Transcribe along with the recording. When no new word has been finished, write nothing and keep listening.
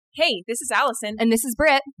Hey, this is Allison. And this is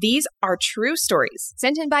Britt. These are true stories.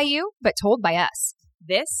 Sent in by you, but told by us.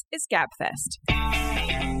 This is Gabfest.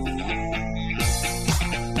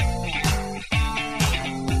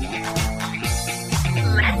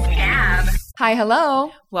 Let's gab. Hi,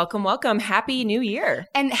 hello. Welcome, welcome. Happy New Year.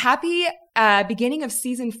 And happy beginning of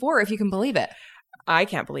season 4, if you can believe it. I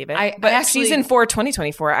can't believe it. But actually, season 4,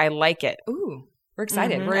 2024, I like it. Ooh. We're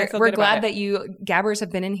excited. Mm-hmm. We're glad that you Gabbers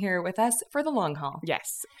have been in here with us for the long haul.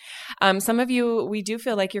 Yes. Some of you, we do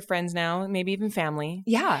feel like you're friends now, maybe even family.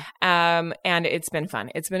 Yeah. And it's been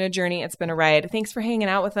fun. It's been a journey. It's been a ride. Thanks for hanging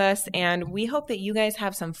out with us. And we hope that you guys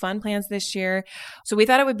have some fun plans this year. So we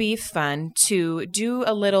thought it would be fun to do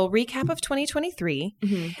a little recap of 2023,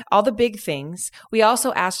 all the big things. We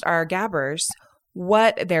also asked our Gabbers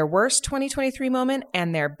what their worst 2023 moment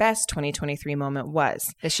and their best 2023 moment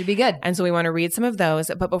was. This should be good. And so we want to read some of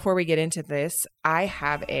those. But before we get into this, I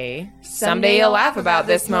have a someday you'll laugh about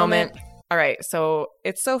this moment. All right. So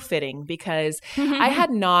it's so fitting because I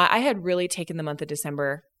had really taken the month of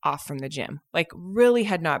December off from the gym, like really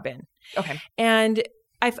had not been. Okay. And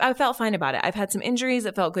I felt fine about it. I've had some injuries.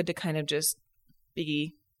 It felt good to kind of just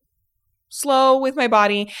be slow with my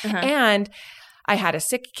body. And I had a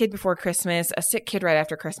sick kid before Christmas, a sick kid right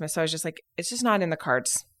after Christmas. So I was just like, it's just not in the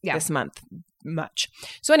cards this month much.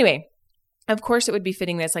 So anyway, of course it would be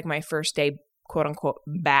fitting that's like my first day, quote unquote,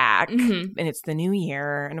 back. And it's the new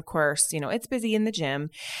year. And of course, you know, it's busy in the gym.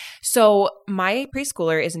 So my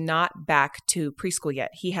preschooler is not back to preschool yet.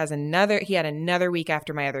 He had another week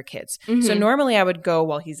after my other kids. So normally I would go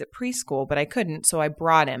while he's at preschool, but I couldn't. So I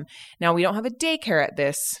brought him. Now we don't have a daycare at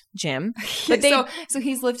this gym. But so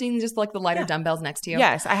he's lifting just like the lighter dumbbells next to you?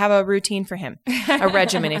 Yes. I have a routine for him, a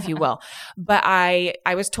regimen, if you will. But I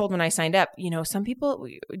was told when I signed up, you know, some people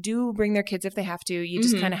do bring their kids if they have to. You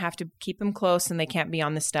just kind of have to keep them close and they can't be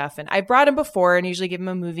on the stuff. And I brought him before and usually give him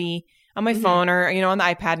a movie on my phone or, you know, on the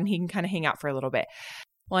iPad and he can kind of hang out for a little bit.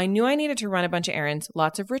 Well, I knew I needed to run a bunch of errands,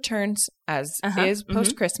 lots of returns as is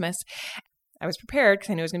post-Christmas. I was prepared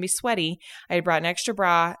because I knew it was going to be sweaty. I had brought an extra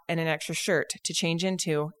bra and an extra shirt to change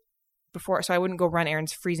into before, so I wouldn't go run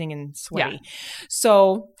errands freezing and sweaty. Yeah.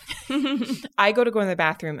 So I go in the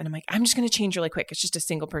bathroom and I'm like, I'm just going to change really quick. It's just a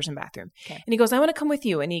single person bathroom. Okay. And he goes, I want to come with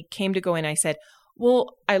you. And he came to go in. I said,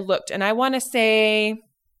 well, I looked and I want to say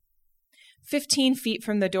 15 feet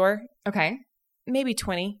from the door. Okay. Maybe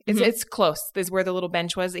 20. It's close. This is where the little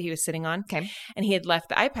bench was that he was sitting on. Okay. And he had left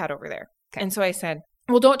the iPad over there. Okay. And so I said,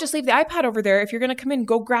 well, don't just leave the iPad over there. If you're going to come in,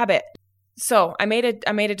 go grab it. So I made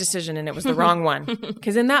a decision and it was the wrong one.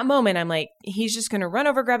 Because in that moment, I'm like, he's just going to run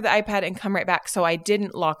over, grab the iPad and come right back. So I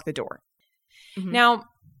didn't lock the door. Now,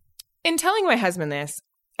 in telling my husband this,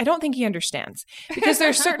 I don't think he understands. Because there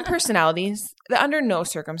are certain personalities that under no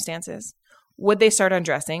circumstances would they start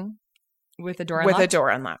undressing with the door unlocked? With a door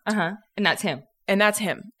unlocked. And that's him.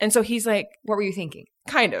 And so he's like, what were you thinking?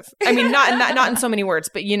 Kind of. I mean, not in so many words,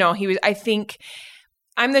 but you know, I think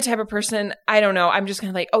I'm the type of person, I don't know. I'm just kind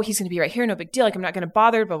of like, oh, he's going to be right here. No big deal. Like, I'm not going to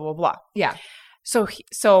bother, blah, blah, blah. Yeah. So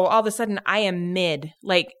all of a sudden I am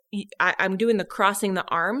like I'm doing the crossing the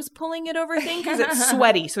arms, pulling it over thing because it's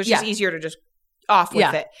sweaty. So it's just easier to just off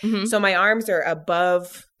with it. So my arms are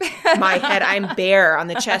above my head. I'm bare on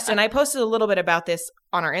the chest. And I posted a little bit about this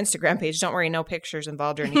on our Instagram page. Don't worry, no pictures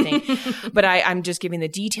involved or anything. But I'm just giving the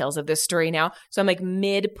details of this story now. So I'm like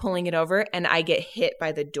mid pulling it over and I get hit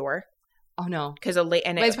by the door. Oh no. But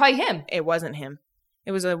it's probably him. It wasn't him.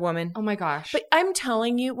 It was a woman. Oh my gosh. But I'm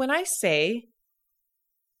telling you, when I say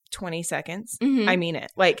 20 seconds, I mean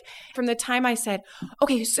it. Like from the time I said,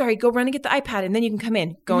 okay, sorry, go run and get the iPad and then you can come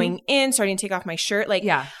in. Going in, starting to take off my shirt. Like,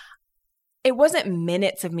 it wasn't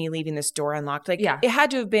minutes of me leaving this door unlocked. Like, it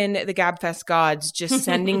had to have been the Gabfest gods just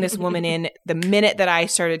sending this woman in the minute that I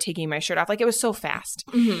started taking my shirt off. Like, it was so fast.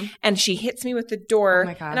 And she hits me with the door. Oh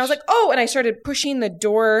my gosh. And I was like, oh, and I started pushing the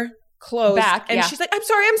door closed. Back, and she's like, I'm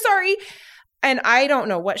sorry. And I don't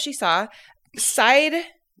know what she saw.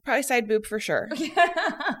 Probably side boob for sure.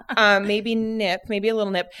 Maybe a little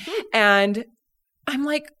nip. And I'm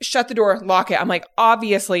like, shut the door, lock it. I'm like,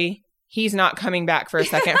 obviously he's not coming back for a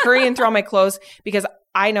second. Hurry and throw my clothes because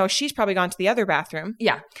I know she's probably gone to the other bathroom.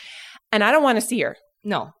 Yeah. And I don't want to see her.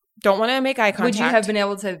 No. Don't want to make eye contact. Would you have been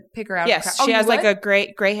able to pick her out? Yes. She has like a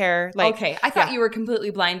gray hair. Like, okay. I thought you were completely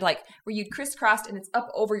blind, like where you crisscrossed and it's up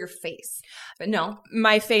over your face. But no.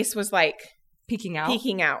 My face was like peeking out.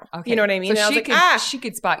 Okay. You know what I mean? So I was like, she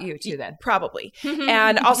could spot you too then. Probably.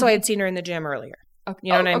 And also I had seen her in the gym earlier. Okay.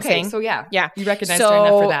 You know what I'm saying? So yeah. You recognized her enough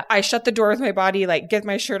for that. I shut the door with my body, like get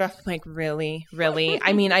my shirt off. I'm like, really?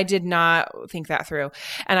 I mean, I did not think that through.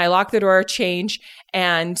 And I locked the door, change,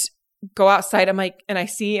 and go outside. I'm like, and I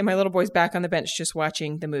see, and my little boy's back on the bench just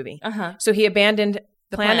watching the movie. Uh-huh. So he abandoned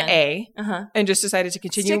plan A Uh-huh. and just decided to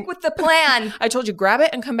continue. Stick with the plan. I told you, grab it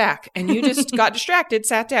and come back. And you just got distracted,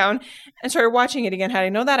 sat down, and started watching it again. Had I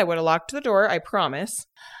known that, I would have locked the door. I promise.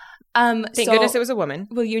 Thank goodness it was a woman.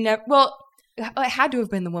 Well, it had to have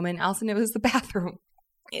been the woman, Allison. It was the bathroom.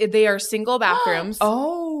 They are single bathrooms.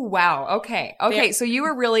 Oh, wow. Okay. So you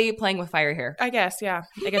were really playing with fire here. I guess, yeah.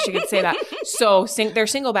 I guess you could say that. So they're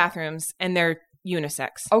single bathrooms and they're unisex.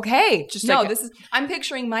 Okay. I'm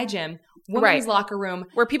picturing my gym, women's locker room.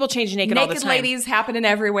 Where people change naked all the time. Naked ladies happening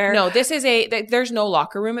everywhere. No, there's no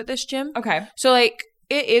locker room at this gym. Okay. So like,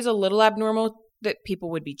 it is a little abnormal that people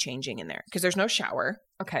would be changing in there because there's no shower.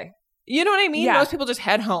 Okay. You know what I mean? Yeah. Most people just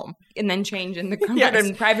head home. And then change in the comfort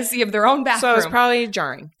and privacy of their own bathroom. So it's probably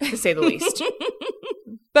jarring, to say the least.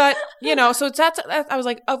 But, so that's I was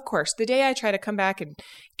like, of course, the day I try to come back and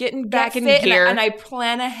get back in gear. And I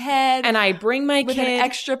plan ahead. And I bring my with kid. an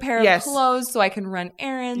extra pair of clothes so I can run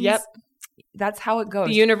errands. Yep. That's how it goes.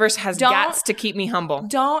 The universe has guts to keep me humble.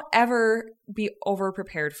 Don't ever be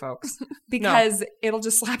over-prepared, folks, because it'll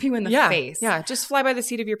just slap you in the face. Yeah, just fly by the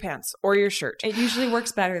seat of your pants or your shirt. It usually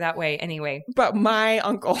works better that way anyway. But my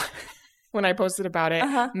uncle, when I posted about it,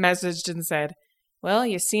 messaged and said, well,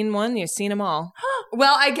 you seen one, you seen them all.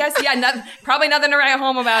 Well, I guess, probably nothing to write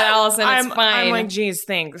home about, Allison. It's fine. I'm like, geez,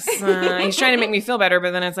 thanks. He's trying to make me feel better,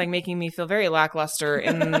 but then it's like making me feel very lackluster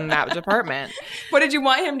in that department. What did you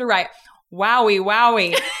want him to write?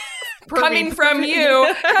 Wowie. Coming from you.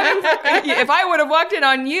 If I would have walked in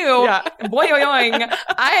on you, boing,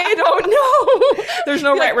 I don't know. There's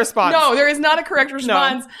no right response. No, there is not a correct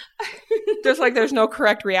response. No. Just like there's no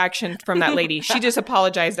correct reaction from that lady. She just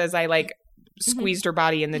apologized as I squeezed her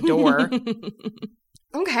body in the door.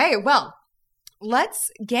 Okay, well, let's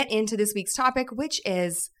get into this week's topic, which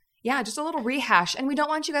is, just a little rehash. And we don't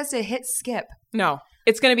want you guys to hit skip. No.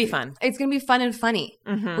 It's going to be fun. It's going to be fun and funny.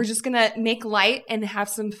 Mm-hmm. We're just going to make light and have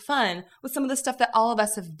some fun with some of the stuff that all of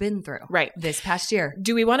us have been through this past year.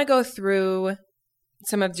 Do we want to go through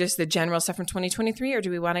some of just the general stuff from 2023 or do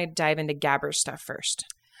we want to dive into Gabbers stuff first?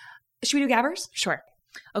 Should we do Gabbers? Sure.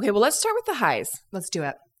 Okay, well, let's start with the highs. Let's do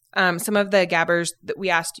it. Some of the Gabbers that we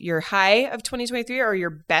asked your high of 2023 or your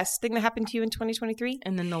best thing that happened to you in 2023.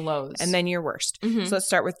 And then the lows. And then your worst. Mm-hmm. So let's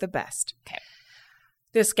start with the best. Okay.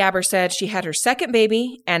 This Gabber said she had her second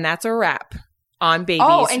baby, and that's a wrap on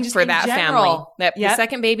babies and just for that general. Family. The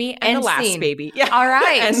second baby and the last baby. Yeah. All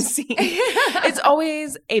right. And scene. It's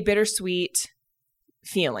always a bittersweet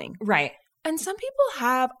feeling. Right. And some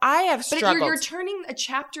people I have struggled. But you're turning a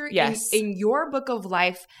chapter in your book of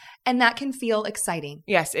life, and that can feel exciting.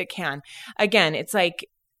 Yes, it can. Again, it's like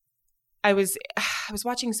I was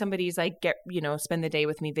watching somebody's spend the day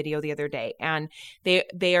with me video the other day, and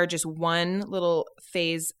they are just one little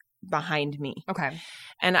phase behind me. Okay.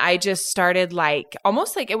 And I just started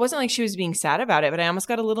almost it wasn't like she was being sad about it, but I almost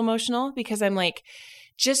got a little emotional because I'm like,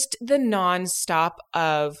 just the nonstop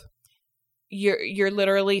of you're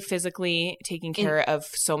literally physically taking care of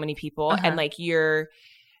so many people, and you're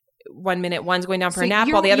 1 minute one's going down for a nap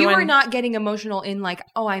while the other one. You were not getting emotional in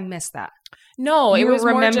I missed that. No, it was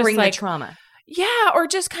remembering more just the trauma. Yeah, or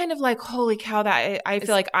just kind of holy cow, that I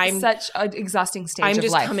feel like I'm such an exhausting stage of life. I'm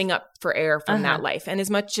just coming up for air from that life. And as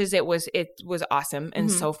much as it was awesome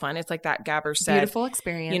and so fun. It's like that Gabber said. Beautiful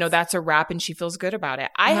experience. That's a wrap and she feels good about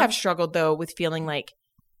it. I have struggled though with feeling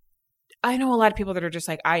I know a lot of people that are just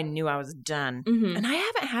I knew I was done. Mm-hmm. And I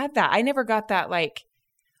haven't had that. I never got that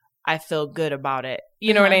I feel good about it.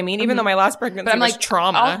 You know what I mean? Even though my last pregnancy was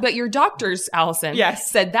trauma. But your doctors, Allison,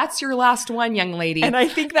 said that's your last one, young lady. And I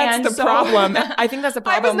think that's the problem. I think that's the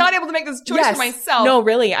problem. I was not able to make this choice for myself. No,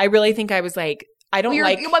 really. I really think I was I don't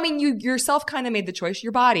you yourself kind of made the choice.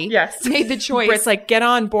 Your body made the choice. Where it's get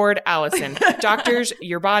on board, Allison. Doctors,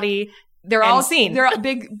 your body. They're all seen. They're all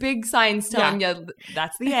big signs telling you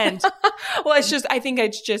that's the end. Well,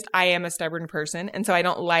 I am a stubborn person. And so I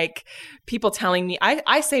don't like people telling me,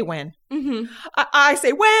 I say when. Mm-hmm. I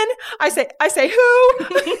say when. I say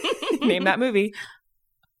who. Name that movie.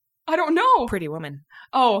 I don't know. Pretty Woman.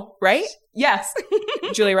 Oh. Right? Yes.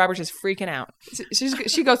 Julia Roberts is freaking out.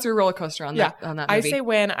 She goes through a roller coaster on that movie. I say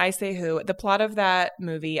when, I say who. The plot of that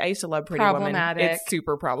movie, I used to love Pretty Woman. It's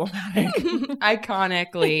super problematic.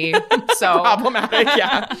 Iconically. So problematic,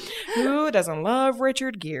 yeah. Who doesn't love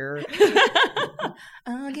Richard Gere?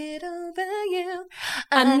 I'll get over you.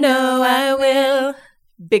 I know I will.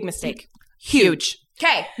 Big mistake. Huge.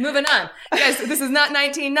 Okay, moving on. Guys, this is not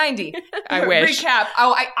 1990. I wish. Recap.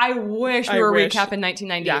 Oh, I wish we were recapping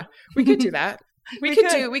 1990. Yeah, we could do that. We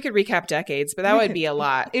could recap decades, but that would be a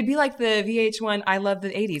lot. It'd be like the VH1 I Love the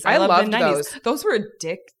 80s. I loved the 90s. those. Those were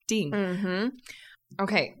addicting. Mm-hmm.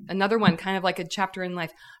 Okay, another one, kind of like a chapter in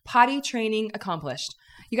life. Potty training accomplished.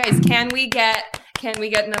 You guys, can we get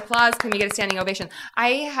an applause? Can we get a standing ovation? I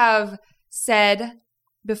have said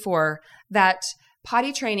before that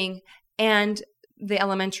potty training and the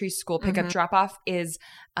elementary school pickup drop-off is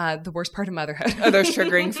the worst part of motherhood. Are those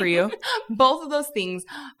triggering for you? Both of those things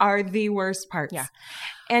are the worst parts. Yeah.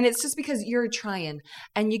 And it's just because you're trying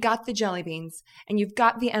and you got the jelly beans and you've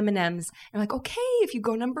got the M&Ms and you're like, okay, if you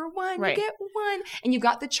go number one, you get one. And you've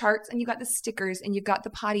got the charts and you got the stickers and you've got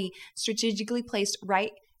the potty strategically placed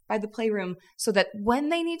right by the playroom so that when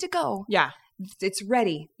they need to go, it's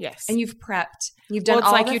ready. Yes. And you've prepped. You've done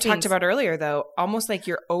all the things. It's like you talked about earlier, though, almost like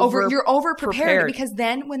you're over prepared because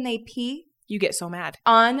then when they pee, you get so mad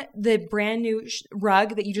on the brand new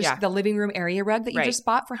rug that you just the living room area rug that you just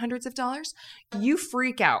bought for hundreds of dollars. You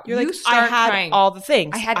freak out. You're like, I had crying. all the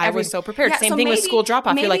things. I was so prepared. Same thing with school drop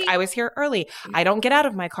off. You're like, I was here early. I don't get out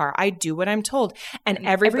of my car. I do what I'm told. And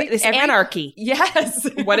this anarchy. Yes.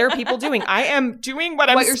 What are people doing? I am doing what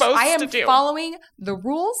I'm supposed to do. I am following the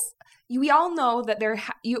rules. We all know that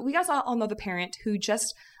we guys all know the parent who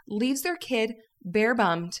just leaves their kid bare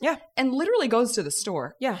bummed and literally goes to the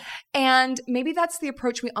store. Yeah. And maybe that's the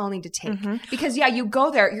approach we all need to take. Because you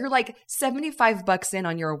go there, you're like $75 in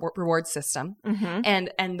on your reward system and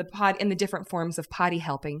the different forms of potty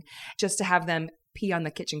helping just to have them pee on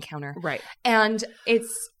the kitchen counter. Right. And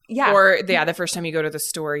it's Or the first time you go to the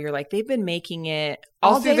store, you're like, they've been making it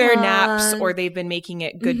all through their naps, or they've been making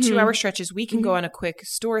it good 2-hour stretches. We can go on a quick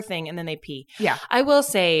store thing, and then they pee. Yeah. I will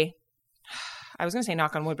say, I was going to say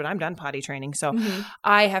knock on wood, but I'm done potty training. So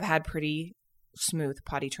I have had pretty smooth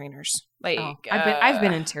potty trainers. Like I've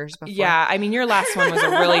been in tears before. Yeah. I mean, your last one was a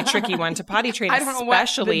really tricky one to potty train, I don't know what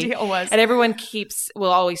the deal was. And everyone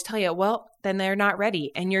will always tell you, well, then they're not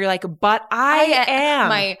ready. And you're like, but I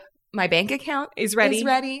am. My bank account is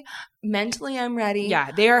ready. Mentally, I'm ready. Yeah.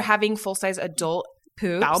 They are having full-size adult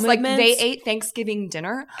poops. Like they ate Thanksgiving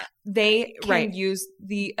dinner. They can use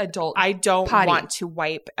the adult I don't potty. Want to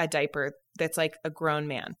wipe a diaper that's like a grown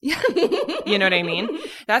man. You know what I mean?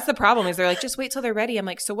 That's the problem is they're like, just wait till they're ready. I'm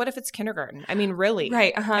like, so what if it's kindergarten? I mean, really?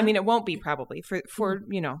 Right. I mean, it won't be probably for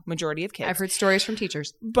majority of kids. I've heard stories from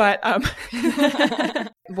teachers. But,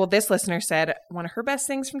 well, this listener said one of her best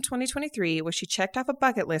things from 2023 was she checked off a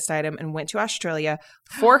bucket list item and went to Australia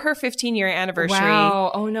for her 15-year anniversary.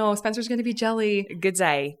 Wow. Oh no, Spencer's going to be jelly. Good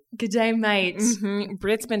day. Good day, mate.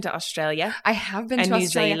 Britt's been to Australia. I have been to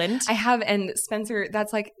Australia. New Zealand. I have, and Spencer,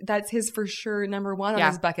 that's his for sure number one on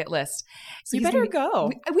his bucket list. So you better go.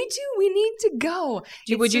 We do. We need to go.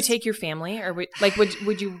 Would you take your family, or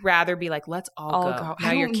would you rather be like, let's all go?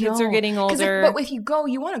 Now your kids are getting older. But if you go,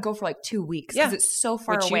 you want to go for like 2 weeks because it's so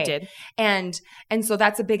far away. You did. And so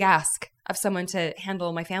that's a big ask of someone to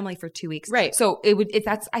handle my family for 2 weeks. Right. So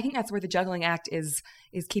I think that's where the juggling act is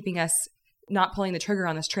keeping us not pulling the trigger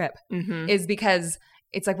on this trip is because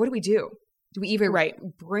it's like, what do we do? Do we either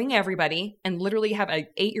bring everybody and literally have an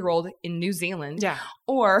 8-year-old in New Zealand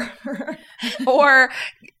or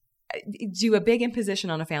do a big imposition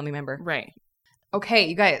on a family member? Right. Okay,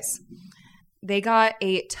 you guys, they got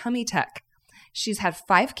a tummy tuck. She's had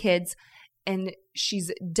 5 kids and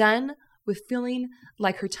she's done with feeling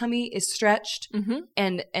like her tummy is stretched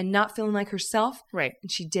and not feeling like herself. Right.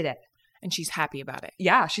 And she did it. And she's happy about it.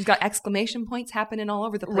 Yeah. She's got exclamation points happening all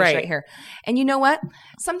over the place right here. And you know what?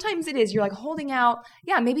 Sometimes it is. You're like holding out.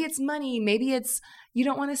 Yeah. Maybe it's money. Maybe it's you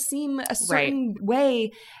don't want to seem a certain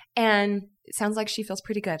way. And it sounds like she feels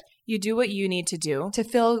pretty good. You do what you need to do to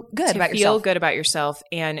feel good about yourself. Feel good about yourself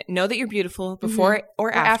and know that you're beautiful before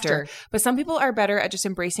or after. But some people are better at just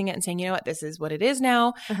embracing it and saying, you know what, this is what it is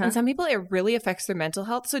now. And some people, it really affects their mental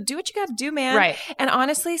health. So do what you got to do, man. Right. And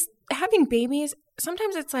honestly, having babies,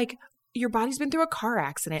 sometimes it's like, your body's been through a car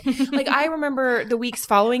accident. Like I remember the weeks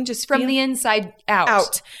following just from the inside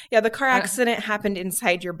out. Yeah, the car accident happened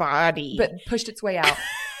inside your body. But pushed its way out.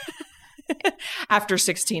 After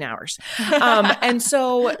 16 hours. And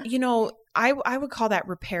so, I would call that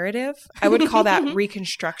reparative. I would call that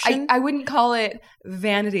reconstruction. I wouldn't call it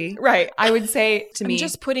vanity. Right. I would say I'm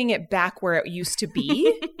just putting it back where it used to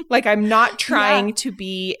be. Like I'm not trying to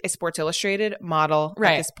be a Sports Illustrated model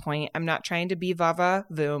at this point. I'm not trying to be Vava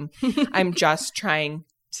Voom. I'm just trying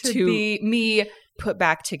to be me put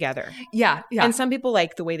back together. Yeah. And some people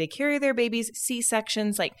like the way they carry their babies,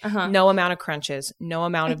 C-sections, like no amount of crunches, no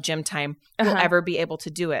amount of gym time will ever be able to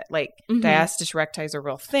do it. Like diastasis recti is a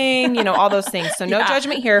real thing, all those things. So no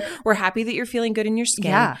judgment here. We're happy that you're feeling good in your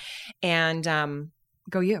skin. Yeah. And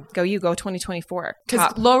Go you. Go 2024.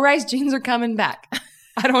 Because low-rise jeans are coming back.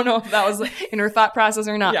 I don't know if that was in her thought process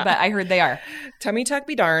or not, but I heard they are. Tummy tuck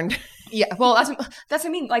be darned. Yeah, well, that's what I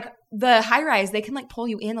mean. Like the high rise, they can like pull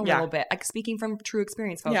you in a little bit. Like speaking from true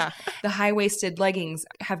experience, folks. Yeah. The high waisted leggings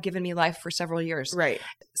have given me life for several years. Right.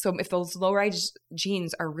 So if those low rise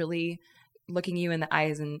jeans are really looking you in the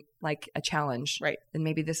eyes and like a challenge, right? Then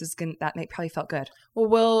maybe that may probably felt good.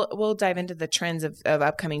 Well, we'll dive into the trends of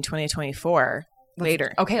upcoming 2024.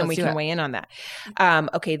 Later. Okay. And we can weigh in on that.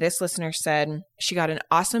 Okay. This listener said she got an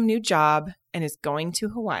awesome new job and is going to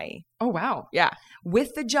Hawaii. Oh, wow. Yeah.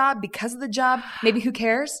 With the job, because of the job, maybe who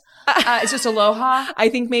cares? It's just aloha. I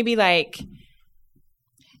think maybe like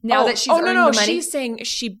now that she's earned the money. She's saying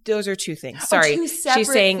those are two things. Sorry. Two separate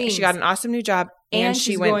she's saying things. She got an awesome new job and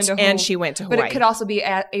she went to Hawaii. But it could also be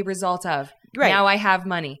a result of now I have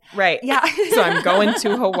money. Right. Yeah. So I'm going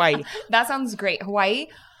to Hawaii. That sounds great. Hawaii,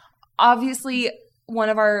 obviously one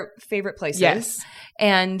of our favorite places. Yes.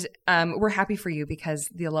 And we're happy for you because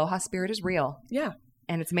the aloha spirit is real. Yeah.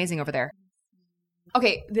 And it's amazing over there.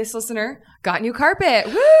 Okay, this listener got new carpet.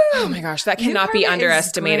 Woo! Oh my gosh, that cannot be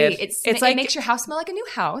underestimated. It makes your house smell like a new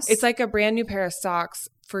house. It's like a brand new pair of socks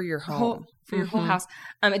for your home. For your whole house.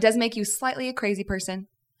 It does make you slightly a crazy person.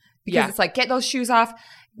 Because it's like, get those shoes off.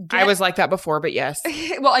 I was like that before, but yes.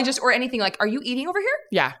 Well, or anything like, are you eating over here?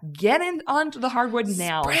 Yeah. Get in onto the hardwood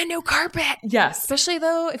now. Brand new carpet. Yes. Especially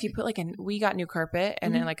though, if you put we got new carpet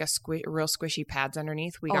and then like real squishy pads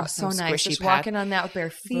underneath. We got some so nice. Squishy Just pad. Walking on that with bare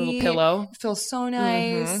feet. Little pillow. It feels so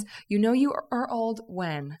nice. You know you are old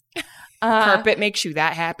when. Carpet makes you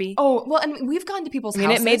that happy. Oh, well, and we've gone to people's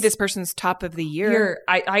houses. It made this person's top of the year.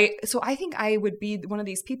 So I think I would be one of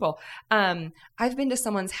these people. I've been to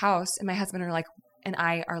someone's house and my husband and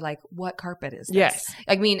I are like, what carpet is this? Yes.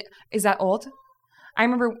 I mean, is that old? I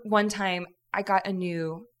remember one time I got a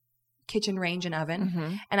new kitchen range and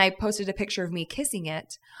oven and I posted a picture of me kissing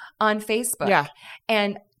it on Facebook. Yeah.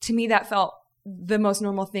 And to me that felt the most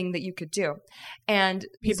normal thing that you could do. And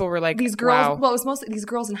people were like, these girls, wow. Well, it was mostly these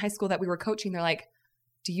girls in high school that we were coaching. They're like,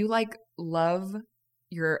 do you love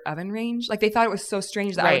your oven range? Like they thought it was so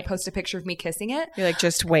strange that I would post a picture of me kissing it. You're like,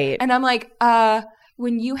 just wait. And I'm like,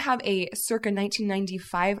 when you have a circa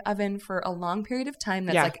 1995 oven for a long period of time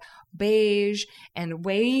that's like beige and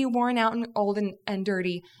way worn out and old and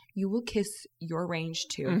dirty, you will kiss your range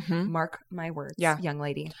too. Mark my words, young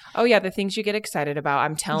lady. Oh yeah, the things you get excited about.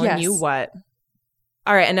 I'm telling you what.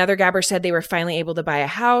 All right, another Gabber said they were finally able to buy a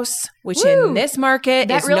house, which in this market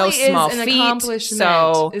is no small feat. Accomplishment.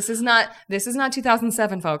 So this is not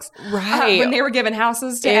 2007, folks. Right. When they were giving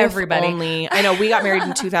houses to everybody. Only. I know we got married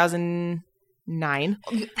in 2009.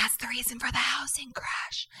 That's the reason for the housing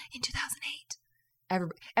crash in 2008.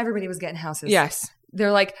 Everybody was getting houses. Yes.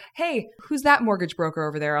 They're like, hey, who's that mortgage broker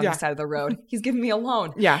over there on the side of the road? He's giving me a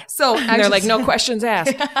loan. Yeah. So they're like, no questions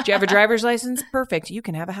asked. Do you have a driver's license? Perfect. You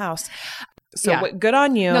can have a house. So good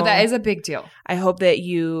on you. No, that is a big deal. I hope that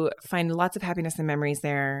you find lots of happiness and memories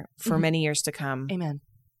there for many years to come. Amen.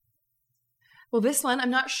 Well, this one, I'm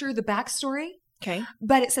not sure the backstory. Okay.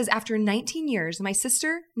 But it says, after 19 years, my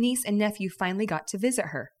sister, niece, and nephew finally got to visit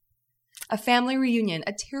her. A family reunion,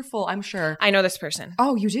 a tearful, I'm sure. I know this person.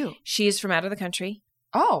 Oh, you do? She's from out of the country.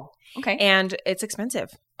 Oh, okay. And it's expensive.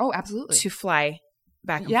 Oh, absolutely. To fly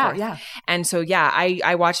back and forth. Yeah. And so,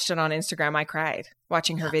 I watched it on Instagram. I cried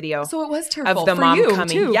watching her video. So it was tearful of the for mom you, coming.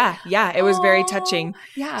 too. Yeah. It was very touching.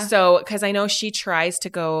 Yeah. So, because I know she tries to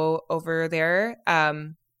go over there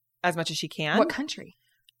as much as she can. What country?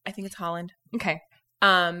 I think it's Holland. Okay.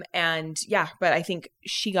 But I think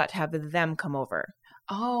she got to have them come over.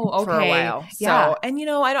 Oh, okay. For a while. So, and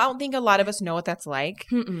I don't think a lot of us know what that's like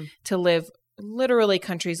to live literally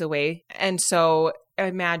countries away. And so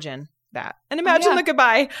imagine that. And imagine the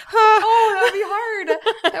goodbye. Oh, that would be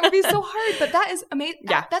hard. That would be so hard. But that is amazing.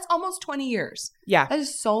 Yeah. That's almost 20 years. Yeah. That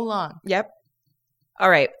is so long. Yep. All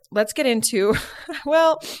right. Let's get into,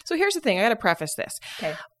 so here's the thing. I got to preface this.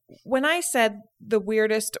 Okay. When I said the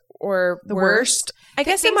weirdest or the worst, I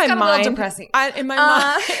guess in my mind, depressing. In my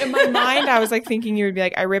mind, I was like thinking you would be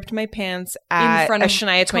like, I ripped my pants at a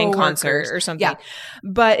Shania Twain concert or something. Yeah.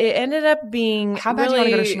 But it ended up being How bad do you want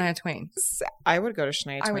to go to Shania Twain? I would go to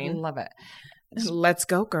Shania Twain. I would love it. Let's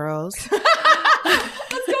go, girls. Let's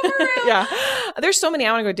go for real. Yeah. There's so many.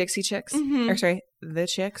 I want to go Dixie Chicks. Or sorry, the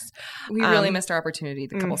Chicks. We really missed our opportunity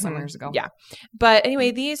a couple summers ago. Yeah. But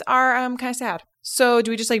anyway, these are kind of sad. So do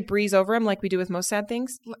we just breeze over them like we do with most sad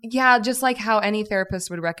things? Yeah, just like how any therapist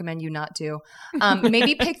would recommend you not do.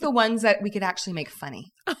 Maybe pick the ones that we could actually make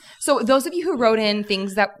funny. So those of you who wrote in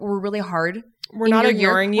things that were really hard. We're not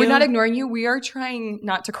ignoring you. We're not ignoring you. We are trying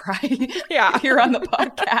not to cry here on the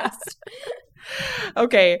podcast.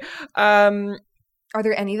 Okay. Are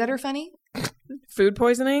there any that are funny? Food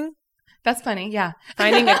poisoning. That's funny. Yeah.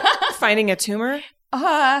 Finding a tumor.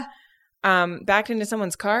 Backed into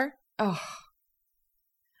someone's car. Oh.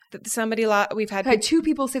 We've had two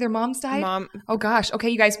people say their moms died. Oh gosh. Okay,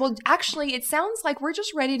 you guys. Well, actually, it sounds like we're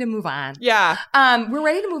just ready to move on. Yeah. We're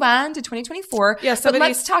ready to move on to 2024. Yeah. But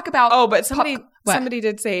let's talk about. Oh, but somebody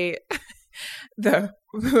did say the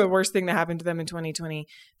worst thing that happened to them in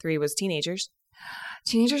 2023 was teenagers.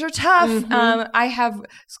 Teenagers are tough. I have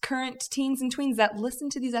current teens and tweens that listen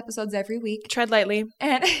to these episodes every week. Tread lightly.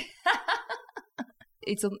 And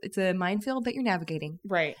it's a minefield that you're navigating.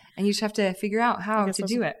 Right. And you just have to figure out how to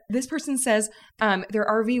do it. This person says their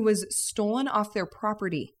RV was stolen off their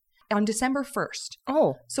property on December 1st.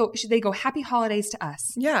 Oh. So they go, happy holidays to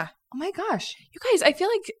us. Yeah. Oh my gosh. You guys, I feel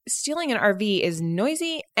like stealing an RV is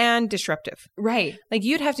noisy and disruptive. Right. Like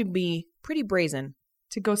you'd have to be pretty brazen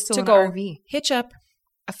to go steal an RV. Hitch up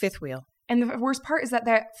a fifth wheel. And the worst part is that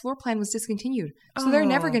floor plan was discontinued. So they're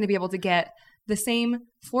never going to be able to get the same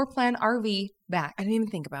floor plan RV back. I didn't even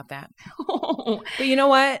think about that. But you know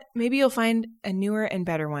what? Maybe you'll find a newer and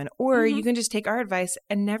better one. Or you can just take our advice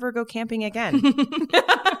and never go camping again.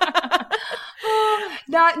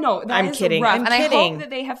 I'm kidding. Rough. I hope that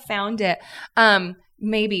they have found it.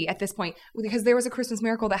 Maybe at this point, because there was a Christmas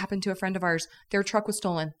miracle that happened to a friend of ours. Their truck was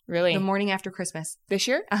stolen. Really? The morning after Christmas. This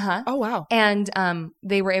year? Uh-huh. Oh, wow. And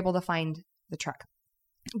they were able to find the truck.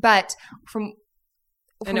 But from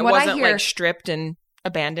it what wasn't I hear, like stripped and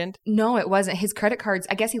abandoned? No, it wasn't. His credit cards,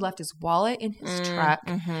 I guess he left his wallet in his truck.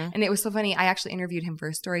 And it was so funny. I actually interviewed him for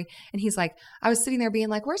a story. And he's like, I was sitting there being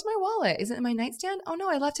like, where's my wallet? Is it in my nightstand? Oh, no,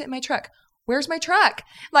 I left it in my truck. Where's my truck?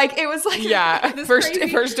 Like, it was like, yeah. First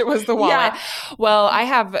it was the wallet. Yeah. Well, I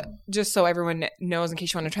have, just so everyone knows, in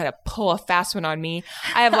case you want to try to pull a fast one on me,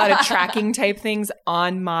 I have a lot of tracking type things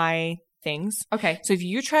on my things. Okay. So if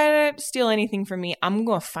you try to steal anything from me, I'm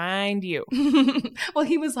going to find you. Well,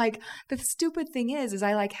 he was like, the stupid thing is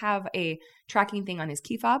I like have a tracking thing on his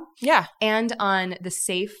key fob. Yeah. And on the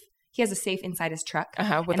safe. He has a safe inside his truck.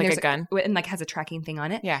 With like a gun. And like has a tracking thing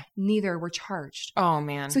on it. Yeah. Neither were charged. Oh,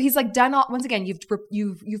 man. So he's like done all, once again, you've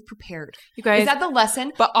prepared. You guys. Is that the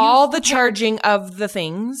lesson? But all the charging of the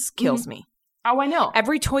things kills me. Oh, I know.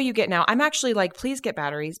 Every toy you get now, I'm actually like, please get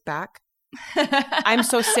batteries back. I'm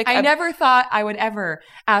so sick I never thought I would ever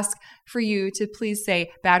ask for you to please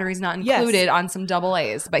say batteries not included on some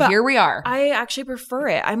AA's. But here we are. I actually prefer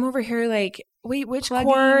it. I'm over here like, wait, which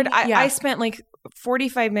cord? I spent like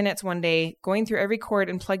 45 minutes one day going through every cord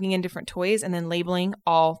and plugging in different toys and then labeling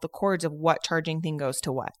all the cords of what charging thing goes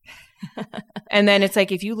to what. And then it's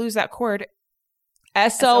like, if you lose that cord,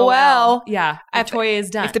 SOL. Yeah. The toy is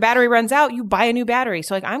done. If the battery runs out, you buy a new battery.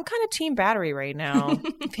 So like, I'm kind of team battery right now.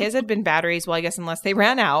 If his had been batteries, well, I guess unless they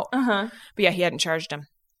ran out. But yeah, he hadn't charged them.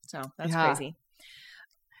 So that's crazy.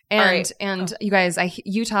 And you guys,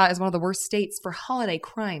 Utah is one of the worst states for holiday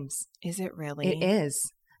crimes. Is it really? It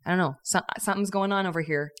is. I don't know. Something's going on over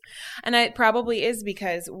here. And it probably is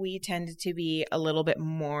because we tend to be a little bit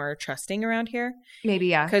more trusting around here. Maybe,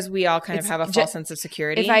 yeah. Because we all kind of have a false sense of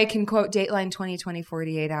security. If I can quote Dateline 2020,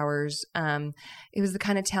 48 hours, it was the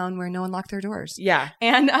kind of town where no one locked their doors. Yeah.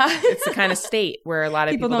 And it's the kind of state where a lot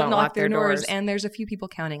of people don't lock their doors. And there's a few people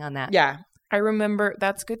counting on that. Yeah. I remember,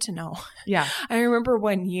 that's good to know. Yeah. I remember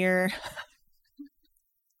one year.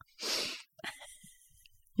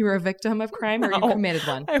 You were a victim of crime or you committed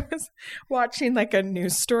one? I was watching like a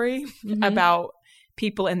news story about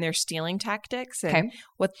people and their stealing tactics and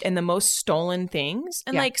and the most stolen things.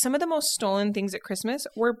 And like some of the most stolen things at Christmas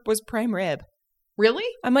was prime rib. Really?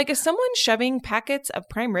 I'm like, is someone shoving packets of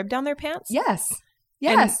prime rib down their pants? Yes.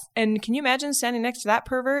 Yes. And can you imagine standing next to that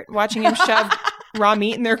pervert, watching him shove raw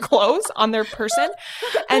meat in their clothes on their person?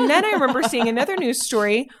 And then I remember seeing another news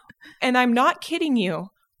story, and I'm not kidding you.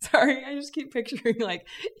 Sorry, I just keep picturing like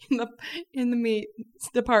in the meat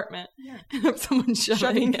department, of someone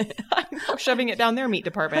shoving it down their meat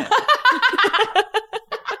department.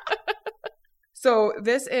 So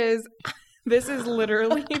this is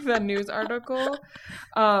literally the news article.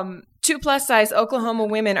 2 plus-size Oklahoma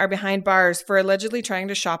women are behind bars for allegedly trying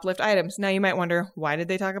to shoplift items. Now you might wonder, why did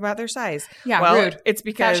they talk about their size? Yeah, well, rude. It's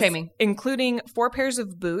because shaming. Including 4 pairs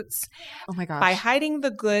of boots. Oh my gosh. By hiding the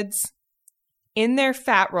goods in their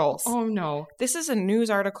fat rolls. Oh no. This is a news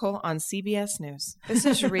article on CBS News. This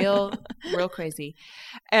is real crazy.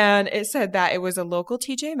 And it said that it was a local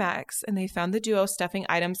TJ Maxx and they found the duo stuffing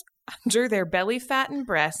items under their belly fat and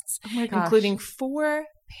breasts, including 4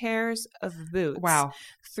 pairs of boots. Wow.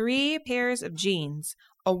 3 pairs of jeans,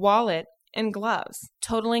 a wallet, and gloves,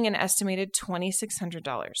 totaling an estimated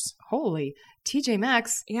 $2,600. Holy TJ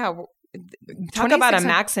Maxx. Yeah. talk about a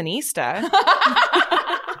Maxinista.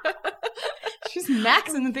 She's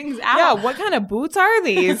maxing things out. Yeah, what kind of boots are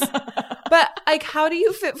these? But like, how do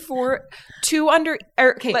you fit two under?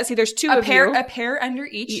 Okay, let's see. There's two a pair under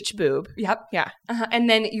each boob. Yep. Yeah. And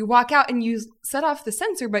then you walk out and you set off the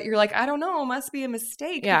sensor, but you're like, I don't know, must be a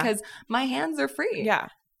mistake because my hands are free. Yeah.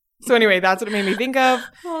 So anyway, that's what it made me think of.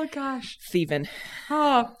 Oh gosh, thieving.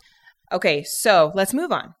 Oh. Okay, so let's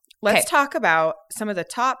move on. Let's talk about some of the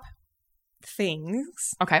top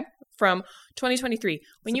things. Okay. From 2023.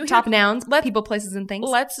 When you top nouns, people, places, and things.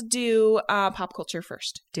 Let's do pop culture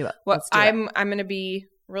first. Do it. Well, I'm going to be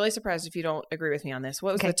really surprised if you don't agree with me on this.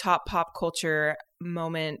 What was the top pop culture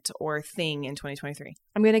moment or thing in 2023?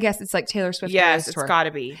 I'm going to guess it's like Taylor Swift. Yes, it's got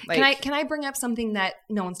to be. Like, can I bring up something that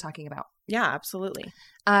no one's talking about? Yeah, absolutely.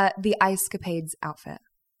 The Ice Capades outfit.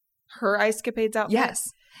 Her Ice Capades outfit? Yes.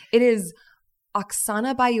 It is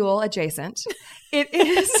Oksana Bayul adjacent. It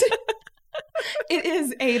is... It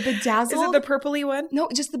is a bedazzled... Is it the purpley one? No,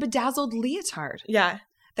 just the bedazzled leotard. Yeah.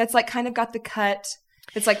 That's like kind of got the cut.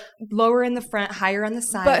 It's like lower in the front, higher on the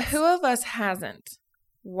sides. But who of us hasn't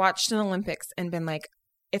watched an Olympics and been like,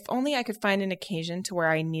 if only I could find an occasion to where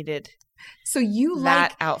I needed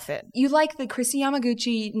that outfit. You like the Chrissy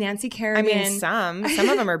Yamaguchi, Nancy Kerrigan. I mean, some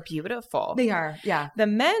of them are beautiful. They are, yeah. The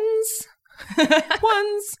men's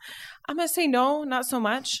ones... I'm going to say no, not so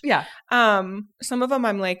much. Yeah. Some of them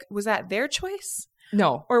I'm like, was that their choice?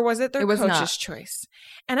 No. Or was it their coach's choice?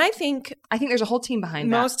 And I think there's a whole team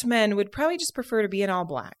behind that. Most men would probably just prefer to be in all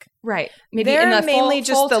black. Right. Maybe they're mainly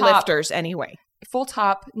just the lifters anyway. Full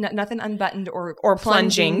top, nothing unbuttoned or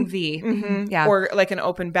plunging V. Mm-hmm. Yeah. Or like an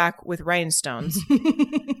open back with rhinestones.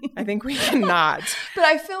 I think we cannot. But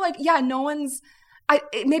I feel like, no one's...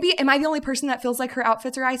 maybe am I the only person that feels like her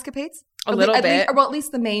outfits are Ice Capades? A little bit. Or at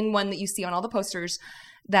least the main one that you see on all the posters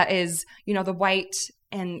that is, the white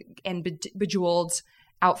and bejeweled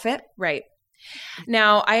outfit. Right.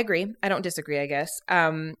 Now, I agree. I don't disagree, I guess.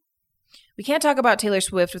 We can't talk about Taylor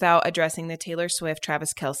Swift without addressing the Taylor Swift,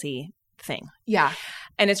 Travis Kelce thing. Yeah.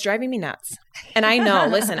 And it's driving me nuts. And I know,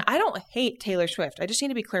 listen, I don't hate Taylor Swift. I just need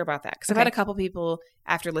to be clear about that. Because I've had a couple people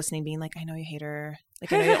after listening being like, I know you hate her.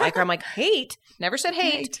 Like, I know you don't like her. I'm like, hate? Never said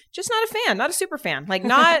hate. Just not a fan. Not a super fan. Like,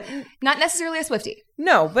 not necessarily a Swiftie.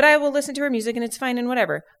 No, but I will listen to her music and it's fine and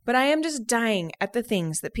whatever. But I am just dying at the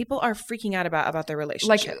things that people are freaking out about their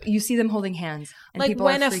relationship. Like, you see them holding hands. And like, people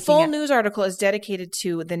when a full news article is dedicated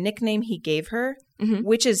to the nickname he gave her,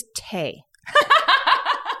 which is Tay.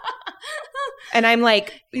 And I'm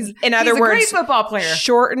like, in other words, a great football player.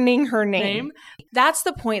 Shortening her name. That's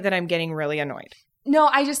the point that I'm getting really annoyed. No,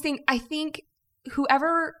 I think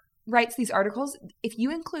whoever writes these articles, if you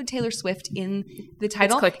include Taylor Swift in the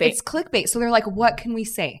title, it's clickbait. So they're like, what can we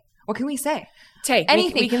say? What can we say? Tay.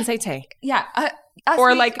 Anything. We can say Tay. Yeah.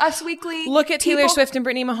 Us Weekly. Look at Taylor Swift and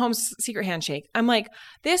Brittany Mahomes' secret handshake. I'm like,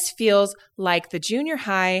 this feels like the junior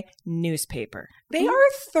high newspaper. They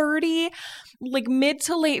are mid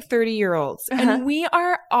to late 30-year-olds. And we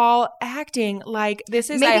are all acting like this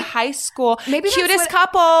is a high school cutest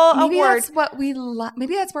couple award.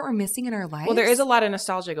 Maybe that's what we're missing in our lives. Well, there is a lot of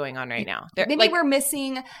nostalgia going on right now. Maybe we're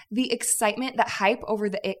missing the excitement, that hype over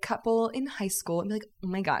the it couple in high school. And be like, oh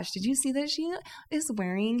my gosh, did you see that she is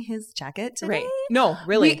wearing his jacket today? Right. No,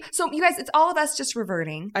 really. So you guys, it's all of us just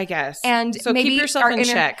reverting. I guess. And so keep yourself in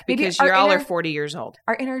check because you all are 40 years old.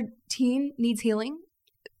 Our inner teen needs healing.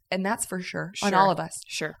 And that's for sure on all of us.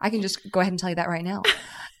 Sure. I can just go ahead and tell you that right now.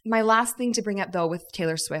 My last thing to bring up, though, with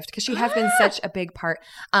Taylor Swift, because she has been such a big part,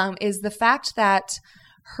 is the fact that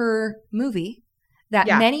her movie that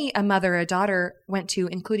many a mother, a daughter went to,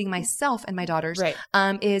 including myself and my daughters,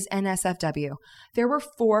 is NSFW. There were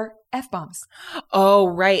 4 F-bombs. Oh,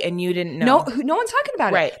 right. And you didn't know. No one's talking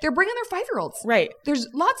about it. They're bringing their 5-year-olds. Right. There's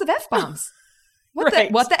lots of F-bombs. What the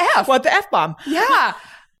F? What the F-bomb? Yeah.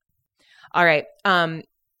 All right.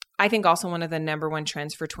 I think also one of the number one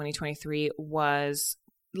trends for 2023 was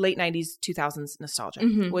late 90s, 2000s nostalgia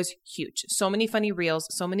was huge. So many funny reels,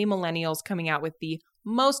 so many millennials coming out with the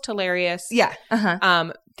most hilarious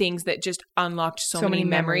things that just unlocked so many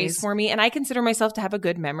memories for me. And I consider myself to have a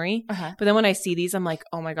good memory. But then when I see these, I'm like,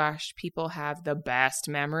 oh my gosh, people have the best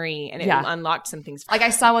memory. And it unlocked some things. Like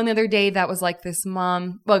I saw one the other day that was like this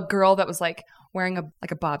girl that was like wearing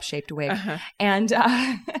a bob-shaped wig and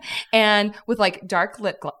with like dark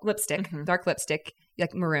lipstick,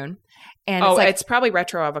 like maroon. And it's probably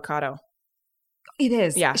retro avocado. It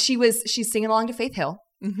is. Yeah. She's singing along to Faith Hill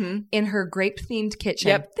in her grape-themed kitchen.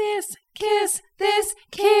 Yep. This kiss.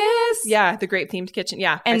 Yeah, the grape-themed kitchen.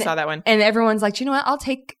 Yeah, I saw that one. And everyone's like, you know what? I'll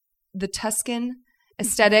take the Tuscan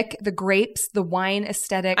aesthetic, the grapes, the wine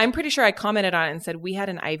aesthetic. I'm pretty sure I commented on it and said we had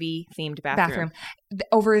an Ivy themed bathroom.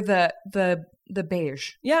 Over the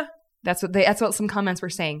beige. Yeah. That's what some comments were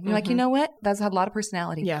saying. You're like, you know what? That's had a lot of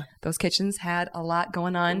personality. Yeah. Those kitchens had a lot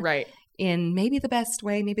going on. Right. In maybe the best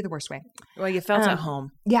way, maybe the worst way. Well, you felt at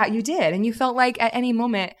home. Yeah, you did. And you felt like at any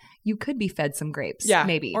moment you could be fed some grapes. Yeah.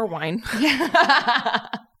 Maybe. Or wine. Yeah.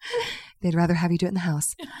 They'd rather have you do it in the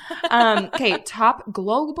house. Okay, top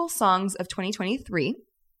global songs of 2023.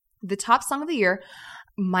 The top song of the year,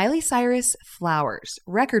 Miley Cyrus, Flowers,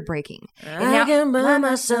 record breaking. I can buy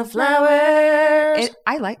myself flowers.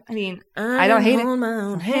 I don't hate it. My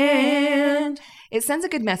own hand. It sends a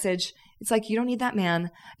good message. It's like, you don't need that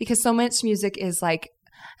man, because so much music is like,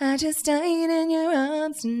 I just died in your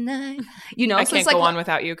arms tonight. You know, I so can't it's like, go on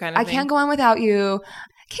without you kind of thing. I can't go on without you.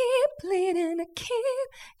 Keep bleeding,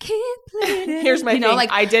 keep bleeding. Here's my thing.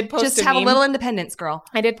 Like, I did post just a have meme. A little independence, girl.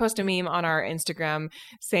 I did post a meme on our Instagram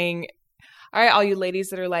saying, all right, all you ladies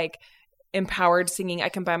that are like empowered singing I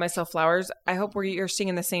Can Buy Myself Flowers, I hope you're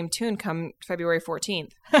singing the same tune come February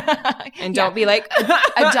 14th. And don't be like...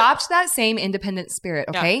 Adopt that same independent spirit,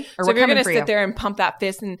 okay? Yeah. Or so if you're going to sit there and pump that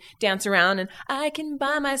fist and dance around and I can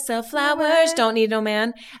buy myself flowers, don't need no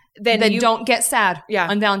man, then don't get sad Yeah.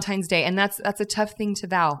 on Valentine's Day. And that's a tough thing to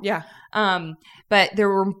vow. Yeah. But there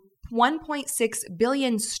were 1.6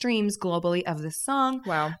 billion streams globally of this song.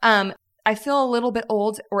 Wow. I feel a little bit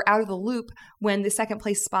old or out of the loop when the second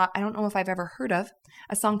place spot, I don't know if I've ever heard of,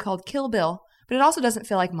 a song called Kill Bill, but it also doesn't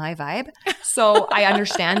feel like my vibe. So I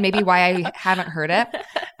understand maybe why I haven't heard it,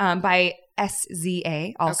 by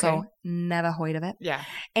SZA, also never heard of it. Yeah.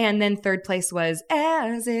 And then third place was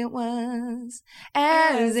As It Was, by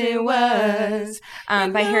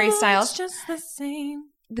Harry Styles. Just the same.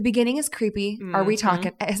 The beginning is creepy. Are we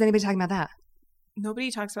talking? Is anybody talking about that?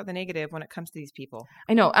 Nobody talks about the negative when it comes to these people.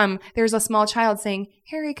 I know. There's a small child saying,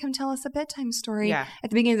 Harry, come tell us a bedtime story. Yeah. At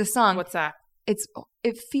the beginning of the song. What's that?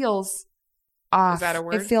 It feels off. Is that a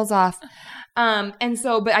word? It feels off. And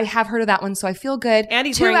so, but I have heard of that one, so I feel good. And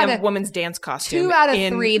he's wearing a woman's dance costume. 2 out of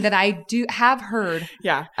 3 that I do have heard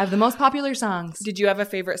of the most popular songs. Did you have a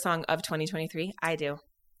favorite song of 2023? I do.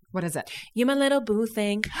 What is it? You my little boo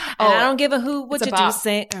thing. And I don't give a hoot what you do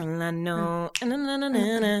say. I know.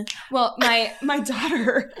 Well, my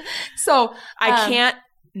daughter. So I can't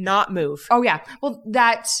not move. Oh yeah. Well,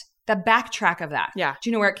 the backtrack of that. Yeah. Do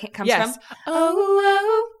you know where it comes from?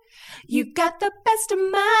 Oh, you got the best of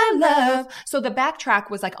my love. So the backtrack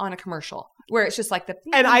was like on a commercial where it's just like the.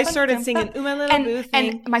 And I started singing, ooh, my little boo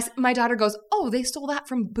thing. And my daughter goes, oh, they stole that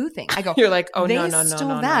from Boo Thing. I go, you're like, oh, no. They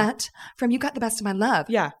stole that from You Got the Best of My Love.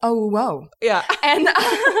 Yeah. Oh, whoa. Yeah. And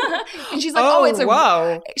she's like, oh, it's a.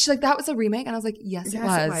 Whoa. She's like, that was a remake. And I was like, yes, it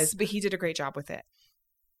was. But he did a great job with it.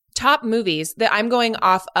 Top movies that I'm going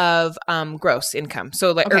off of gross income.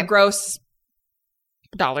 So like, or gross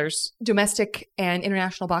dollars. Domestic and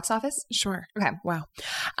international box office? Sure. Okay. Wow.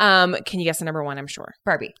 Can you guess the number one, I'm sure?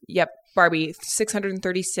 Barbie. Yep. Barbie,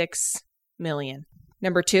 636 million.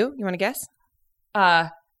 Number 2, you want to guess?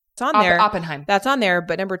 It's on there. Oppenheim. That's on there,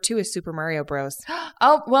 but number 2 is Super Mario Bros.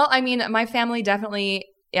 Oh, well, I mean, my family definitely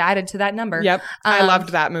added to that number. Yep. I loved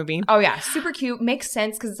that movie. Oh, yeah. Super cute. Makes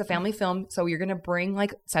sense because it's a family film. So you're going to bring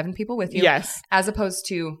like 7 people with you. Yes. As opposed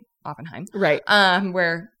to Oppenheim. Right.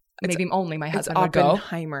 Where maybe only my husband would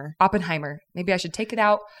Oppenheimer. go. Oppenheimer. Maybe I should take it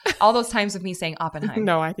out. All those times of me saying Oppenheim.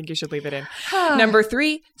 No, I think you should leave it in. Number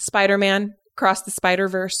 3, Spider-Man, Across the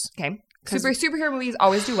Spider-Verse. Okay. Superhero movies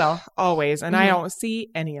always do well. Always. And I don't see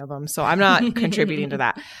any of them. So I'm not contributing to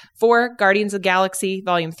that. 4, Guardians of the Galaxy,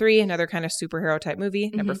 Volume 3, another kind of superhero type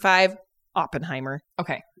movie. Number 5, Oppenheimer.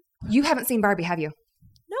 Okay. You haven't seen Barbie, have you?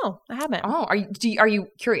 No, I haven't. Oh, are you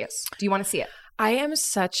curious? Do you want to see it? I am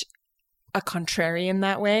such a contrarian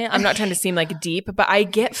that way. I'm not trying to seem like deep, but I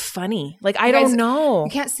get funny. Like, I don't know. You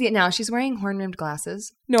can't see it now. She's wearing horn-rimmed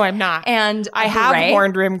glasses. No, I'm not. And I have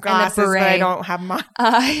horn-rimmed glasses, but I don't have mine.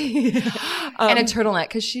 And a turtleneck,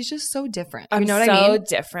 because she's just so different. You know what I mean? So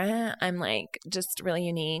different. I'm like just really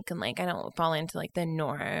unique, and like I don't fall into like the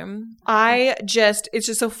norm. It's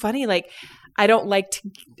just so funny. Like, I don't like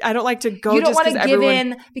to go. You don't want to give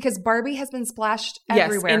in because Barbie has been splashed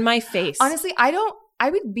everywhere. In my face. Honestly, I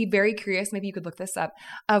would be very curious, maybe you could look this up,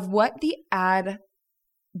 of what the ad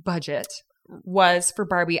budget was for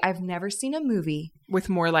Barbie. I've never seen a movie with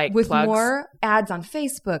more like with plugs. More ads on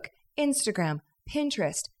Facebook, Instagram,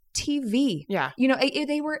 Pinterest, TV. Yeah. You know,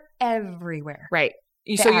 they were everywhere. Right.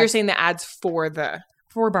 So you're saying the ads for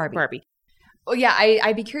Barbie. Barbie. Well, yeah,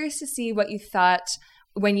 I'd be curious to see what you thought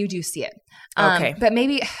when you do see it. Okay. But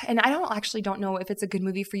maybe, and I don't know if it's a good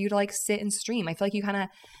movie for you to like sit and stream. I feel like you kind of,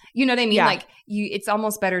 you know what I mean? Yeah. Like it's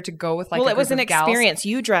almost better to go with like, well, a it was group an of gals. experience.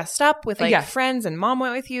 You dressed up with like Yeah. friends and mom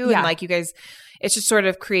went with you Yeah. and like you guys, it just sort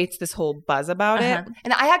of creates this whole buzz about it.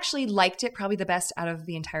 And I actually liked it probably the best out of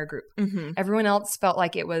the entire group. Mm-hmm. Everyone else felt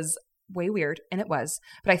like it was way weird, and it was.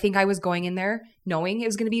 But I think I was going in there knowing it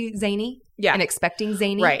was going to be zany, Yeah. and expecting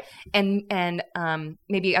zany, Right. And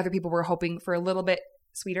maybe other people were hoping for a little bit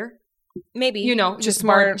sweeter, Maybe. you know, just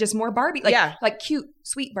more Barbie, like Yeah. like cute,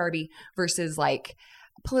 sweet Barbie versus like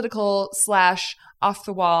political / off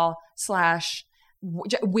the wall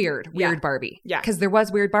 / weird Yeah. Barbie. Yeah. Because there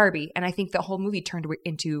was weird Barbie, and I think the whole movie turned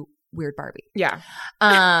into weird Barbie. Yeah.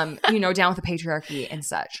 You know, down with the patriarchy and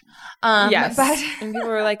such. Yes. But and people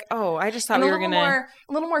were like, oh, I just thought and we were going to. a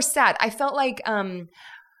little more sad. I felt like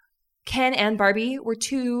Ken and Barbie were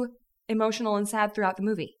too emotional and sad throughout the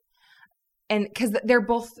movie. And because they're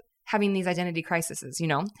both having these identity crises, you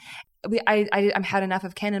know. I've had enough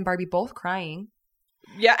of Ken and Barbie both crying.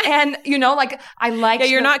 Yeah. And, you know, like I like. Yeah,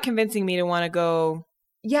 you're not convincing me to want to go.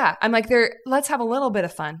 Yeah. I'm like, let's have a little bit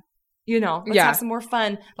of fun. You know, let's have some more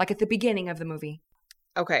fun, like at the beginning of the movie.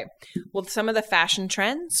 Okay. Well, some of the fashion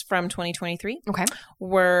trends from 2023 Okay.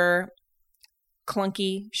 were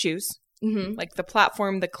clunky shoes. Mm-hmm. Like the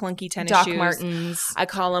platform, the clunky tennis Doc shoes. Martens. I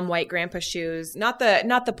call them white grandpa shoes. Not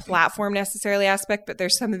the platform necessarily aspect, but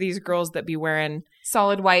there's some of these girls that be wearing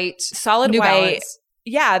Solid white. solid New white. Balance.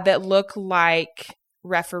 Yeah, that look like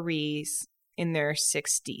referees in their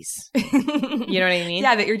 60s. You know what I mean?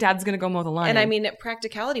 Yeah, that your dad's going to go mow the lawn. And I mean,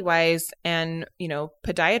 practicality wise and, you know,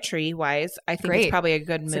 podiatry wise, I think it's probably a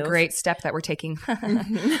good move. It's a great step that we're taking.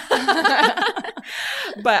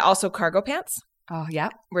 But also cargo pants. Oh, yeah.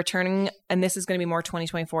 Returning, and this is going to be more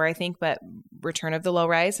 2024, I think, but return of the low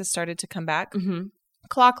rise has started to come back. Mm-hmm.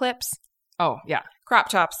 Claw clips, Oh, yeah. crop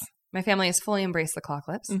tops. My family has fully embraced the claw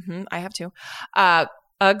clips. Mm-hmm, I have too.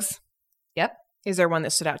 Uggs. Yep. Is there one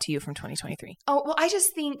that stood out to you from 2023? Oh, well, I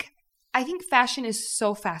think fashion is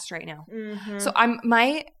so fast right now. Mm-hmm. So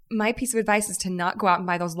my piece of advice is to not go out and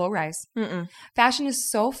buy those low rise. Mm-mm. Fashion is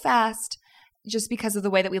so fast just because of the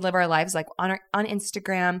way that we live our lives, like on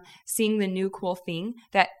Instagram, seeing the new cool thing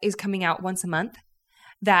that is coming out once a month,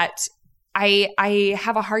 that I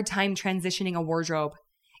have a hard time transitioning a wardrobe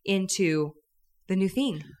into the new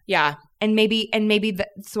thing. Yeah. And maybe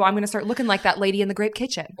so I'm going to start looking like that lady in the grape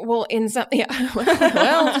kitchen. Well, in some, yeah.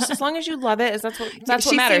 Well, just as long as you love it, that's what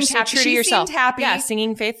She matters. seemed happy. Stay true to She yourself. seemed happy. Yeah,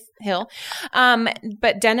 singing Faith Hill.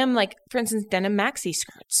 But denim, like for instance, denim maxi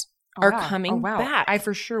skirts are coming back. I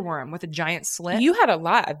for sure wore them with a giant slit. You had a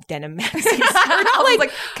lot of denim maxi skirts. I was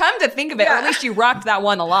like, come to think of it, or at least you rocked that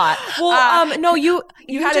one a lot. Well, no, you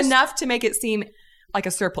had just, enough to make it seem like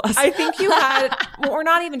a surplus. I think you had, well, or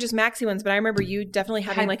not even just maxi ones, but I remember you definitely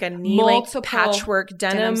having like a knee-length patchwork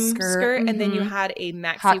denim skirt, and then you had a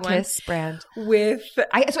maxi Hot one Kiss brand with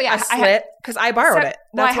a slit because I borrowed it.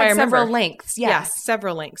 That's why I remember. Several lengths. Yeah. Yes,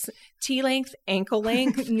 several lengths. T-length, ankle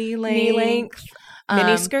length, knee length,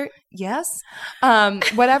 mini skirt. Yes.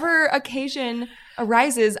 Whatever occasion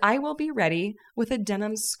arises, I will be ready with a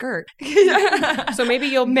denim skirt. So maybe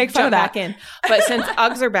you'll make fun of that. back in. But since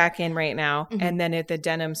Uggs are back in right now, and then if the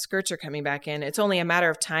denim skirts are coming back in, it's only a matter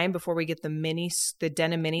of time before we get the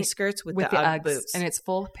denim mini skirts with the Ugg boots. And it's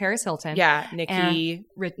full Paris Hilton. Yeah,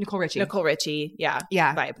 Nicole Richie. Yeah,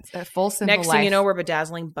 vibe. It's a full simple Next life. thing you know, we're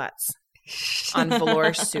bedazzling butts on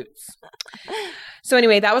velour suits. So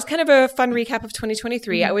anyway, that was kind of a fun recap of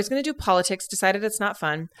 2023. I was going to do politics, decided it's not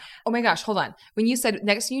fun. Oh my gosh, hold on. When you said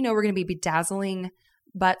next thing you know, we're going to be bedazzling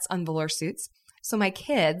butts on velour suits. So my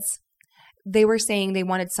kids, they were saying they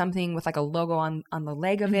wanted something with like a logo on the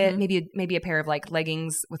leg of it, maybe a pair of like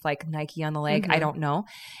leggings with like Nike on the leg. I don't know.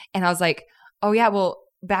 And I was like, oh yeah, well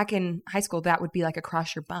back in high school, that would be like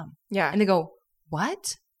across your bum. Yeah. And they go,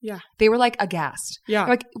 what? Yeah. They were like aghast. Yeah.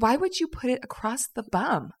 They're like, why would you put it across the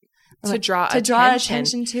bum? To draw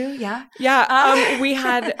attention to, yeah. Yeah. We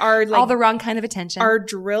had our all the wrong kind of attention. Our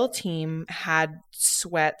drill team had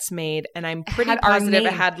sweats made, and I'm pretty positive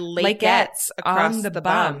it had lakettes across the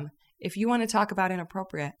bum. If you want to talk about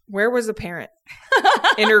inappropriate. Where was the parent?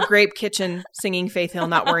 In her grape kitchen singing Faith Hill,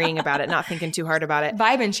 not worrying about it, not thinking too hard about it.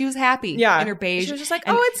 Vibing. She was happy. Yeah. In her beige. She was just like,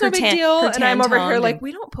 oh, it's no big deal. And I'm over here like,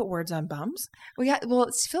 we don't put words on bums. Well,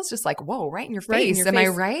 it feels just like, whoa, right in your face. Am I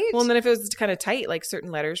right? Well, and then if it was kind of tight, like certain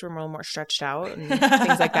letters were a little more stretched out and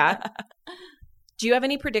things like that. Do you have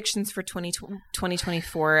any predictions for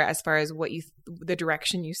 2024 as far as what the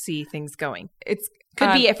direction you see things going? It's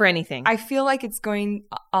could be it for anything. I feel like it's going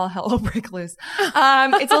all hell will break loose.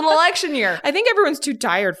 It's an election year. I think everyone's too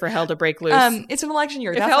tired for hell to break loose. It's an election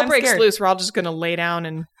year. If hell breaks loose, we're all just going to lay down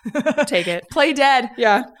and take it. Play dead.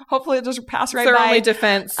 Yeah. Hopefully it'll just pass right by. It's by. their only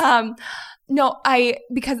defense. No,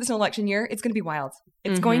 because it's an election year, it's going to be wild.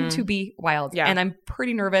 It's going to be wild. Yeah. And I'm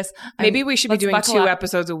pretty nervous. Maybe we should be doing 2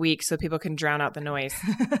 episodes a week so people can drown out the noise.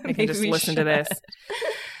 They can just listen to this.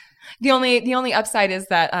 The only upside is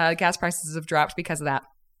that gas prices have dropped because of that.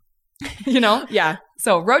 You know? Yeah.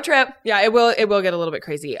 So road trip. Yeah, it will get a little bit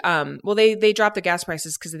crazy. Well, they dropped the gas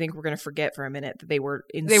prices because I think we're going to forget for a minute that they were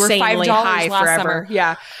insanely high forever. Summer.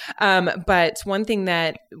 Yeah. But one thing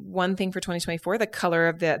for 2024, the color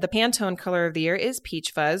of the Pantone color of the year is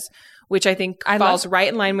peach fuzz, which I think falls right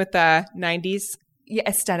in line with the 90s. Yeah,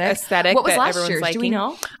 aesthetic. What was last year's year's? Liking. Do we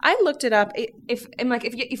know? I looked it up.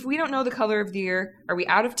 If we don't know the color of the year, are we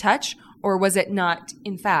out of touch, or was it not,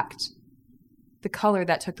 in fact, the color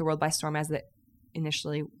that took the world by storm as it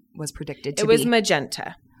initially was predicted to be? It was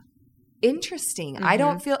magenta. Interesting. I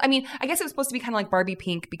don't feel. I mean, I guess it was supposed to be kind of like Barbie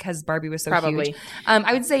pink because Barbie was so Probably. huge.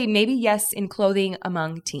 I would say maybe yes in clothing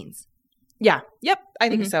among teens. Yeah. Yep. I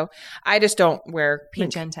think so. I just don't wear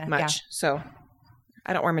pink magenta much. So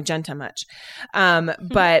I don't wear magenta much.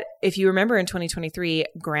 But if you remember in 2023,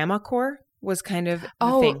 grandma core was kind of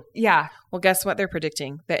the thing. Yeah. Well, guess what they're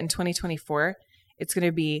predicting? That in 2024, it's going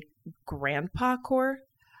to be grandpa core.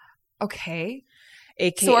 Okay.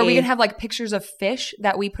 AKA, so are we going to have like pictures of fish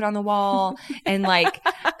that we put on the wall and like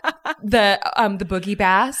the boogie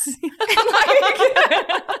bass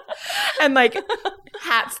and like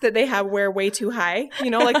hats that they wear way too high, you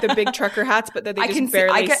know, like the big trucker hats, but that they just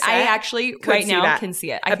barely set. I actually right now can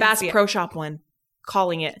see it. A Bass Pro Shop one,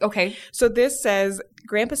 calling it. Okay. So this says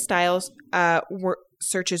Grandpa Styles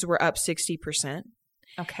searches were up 60%.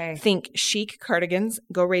 Okay. Think chic cardigans,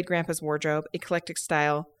 go raid Grandpa's wardrobe, eclectic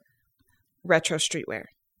style, retro streetwear.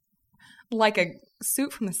 Like a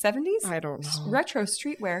suit from the 70s? I don't know. Retro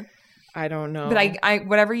streetwear. I don't know. But I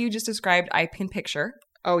whatever you just described, I can picture.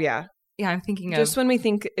 Oh, yeah. Yeah, I'm thinking just when we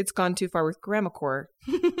think it's gone too far with grandma core,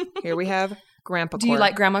 here we have grandpa core. Do you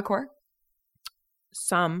like grandma core?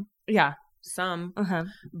 Some. Yeah. Some.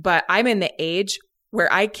 But I'm in the age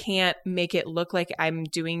where I can't make it look like I'm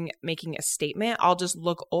making a statement. I'll just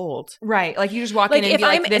look old. Right. Like you just walk in and be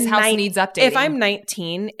like, this house needs updating. If I'm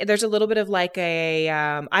 19, there's a little bit of like a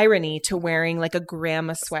irony to wearing like a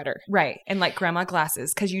grandma sweater. Right. And like grandma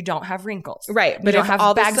glasses because you don't have wrinkles. Right. But you don't have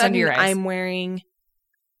all bags of a sudden under your eyes. I'm wearing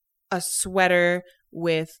a sweater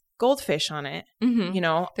with goldfish on it. You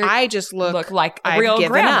know, I just look like a real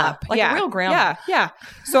grandma. Up. Like a real grandma. Yeah.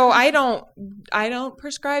 So I don't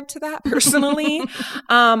prescribe to that personally.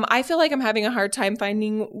 I feel like I'm having a hard time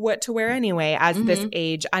finding what to wear anyway as this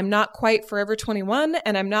age. I'm not quite Forever 21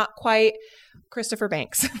 and I'm not quite Christopher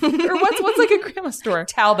Banks. Or what's like a grandma store?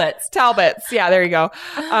 Talbot's. Yeah, there you go.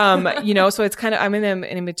 You know, so it's kind of, I'm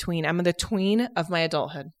in between. I'm in the tween of my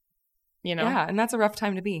adulthood. You know? Yeah, and that's a rough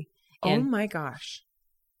time to be. Oh my gosh.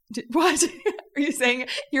 What? Are you saying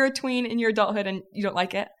you're a tween in your adulthood and you don't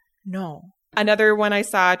like it? No. Another one I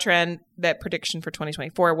saw a trend that prediction for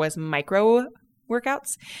 2024 was micro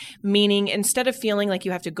workouts, meaning instead of feeling like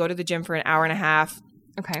you have to go to the gym for an hour and a half,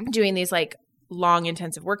 doing these like long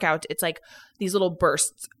intensive workouts, it's like these little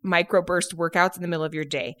bursts, micro burst workouts in the middle of your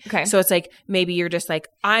day. Okay. So it's like maybe you're just like,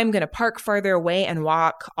 I'm going to park farther away and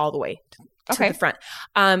walk all the way to the front.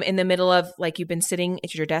 In the middle of like you've been sitting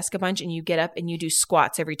at your desk a bunch and you get up and you do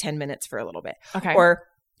squats every 10 minutes for a little bit. Okay. Or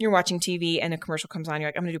you're watching TV and a commercial comes on. You're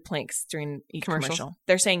like, I'm going to do planks during each commercial.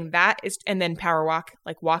 They're saying that is, and then power walk,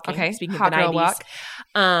 like walking. Okay. Speaking Hot of the girl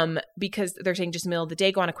 90s. walk. Because they're saying just middle of the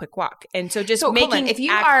day, go on a quick walk. And so just making if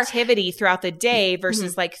you activity throughout the day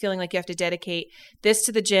versus like feeling like you have to dedicate this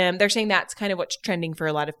to the gym. They're saying that's kind of what's trending for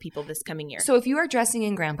a lot of people this coming year. So if you are dressing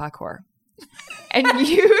in grandpa core and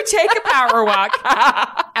you take a power walk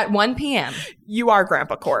at 1 p.m. You are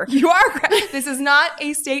grandpa core. This is not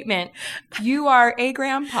a statement. You are a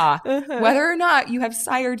grandpa. Whether or not you have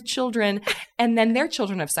sired children and then their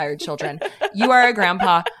children have sired children, you are a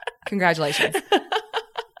grandpa. Congratulations.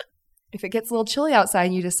 If it gets a little chilly outside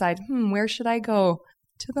and you decide, where should I go?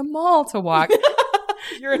 To the mall to walk.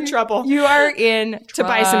 You're in trouble. You are in trouble. To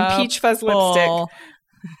buy some peach fuzz lipstick.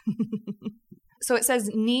 So it says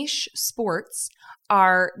niche sports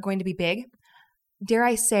are going to be big. Dare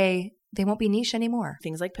I say they won't be niche anymore.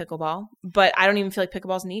 Things like pickleball. But I don't even feel like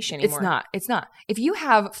pickleball's niche anymore. It's not. If you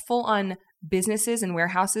have full-on businesses and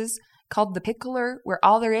warehouses called the Pickler where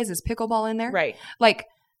all there is pickleball in there. Right. Like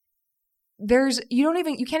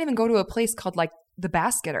you can't even go to a place called like the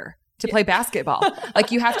basketer to play basketball.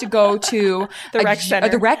 Like you have to go to The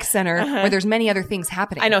rec center. where there's many other things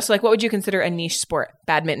happening. I know. So like, what would you consider a niche sport?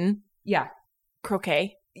 Badminton, Yeah.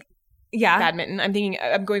 croquet, Yeah. badminton.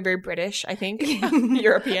 I'm going very British, I think.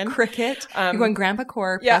 European. Cricket. You're going Grandpa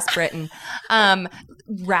Corp, yeah. West Britain.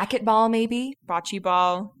 Racquetball, maybe. Bocce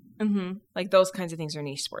ball. Mm-hmm. Like those kinds of things are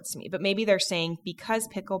niche sports to me. But maybe they're saying because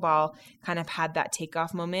pickleball kind of had that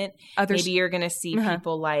takeoff moment, maybe you're going to see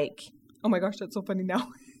people like, oh my gosh, that's so funny now.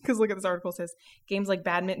 Because look at this article, it says games like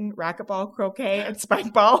badminton, racquetball, croquet, and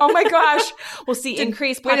spike ball. Oh my gosh. We'll see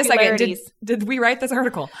increased Wait a popularities. second. Did we write this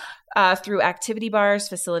article? Through activity bars,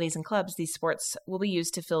 facilities, and clubs, these sports will be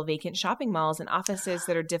used to fill vacant shopping malls and offices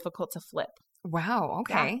that are difficult to flip. Wow.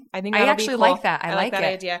 Okay. Yeah, I think I that'll actually be cool. like that. I like that it.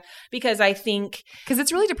 idea because I think Because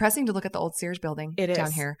it's really depressing to look at the old Sears building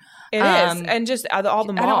down here. It is. And just all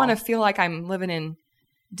the mall. I don't want to feel like I'm living in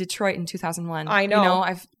Detroit in 2001. I know. You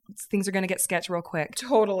know, things are going to get sketched real quick.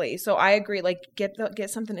 Totally. So I agree. Like get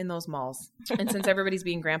something in those malls. And since everybody's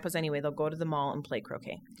being grandpas anyway, they'll go to the mall and play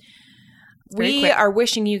croquet. We are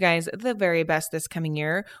wishing you guys the very best this coming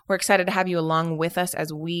year. We're excited to have you along with us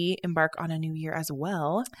as we embark on a new year as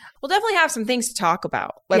well. We'll definitely have some things to talk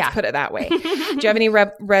about. Let's put it that way. Do you have any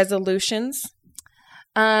resolutions?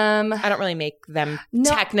 I don't really make them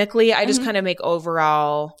technically. I just kind of make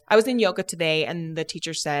overall. I was in yoga today and the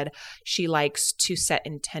teacher said she likes to set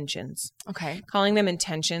intentions. Okay. Calling them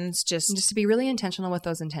intentions just to be really intentional with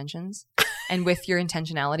those intentions and with your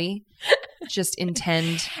intentionality. Just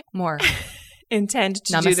intend more. Intend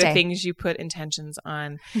to Namaste. do the things you put intentions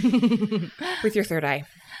on with your third eye.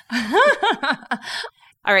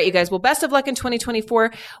 All right, you guys. Well, best of luck in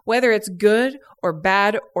 2024. Whether it's good or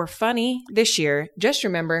bad or funny this year, just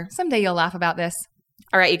remember. Someday you'll laugh about this.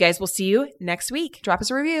 All right, you guys. We'll see you next week. Drop us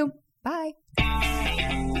a review. Bye.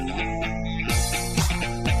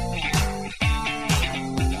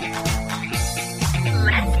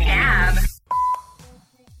 Let's gab.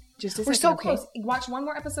 We're so close. Watch one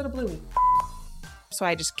more episode of Bluey. So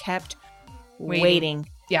I just kept waiting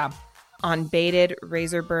Yeah. on bated,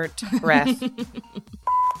 razor burnt breath.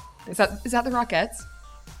 Is that the Rockettes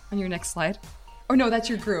on your next slide? Oh no, that's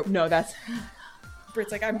your group. No, that's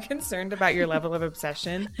Britt's like, I'm concerned about your level of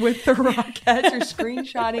obsession With the Rockettes. You're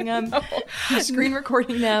screenshotting them. No. You're screen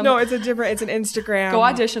recording them. No, it's an Instagram. Go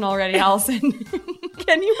audition already, Allison.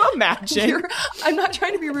 Can you imagine? I'm not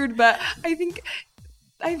trying to be rude, but I think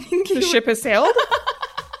The ship has sailed?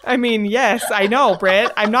 I mean, yes, I know,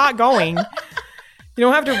 Britt. I'm not going. You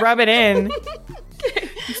don't have to rub it in.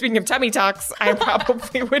 Speaking of tummy tucks, I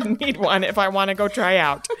probably would need one if I want to go try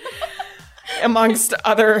out. Amongst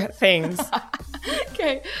other things.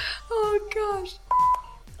 Okay. Oh, gosh.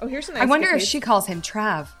 Oh, here's a nice I wonder if page. she calls him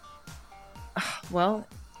Trav. Well,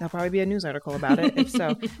 there'll probably be a news article about it, if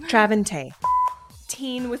so. Trav and Tay.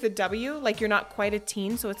 Teen with a W, like you're not quite a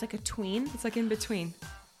teen, so it's like a tween. It's like in between.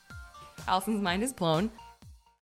 Allison's mind is blown.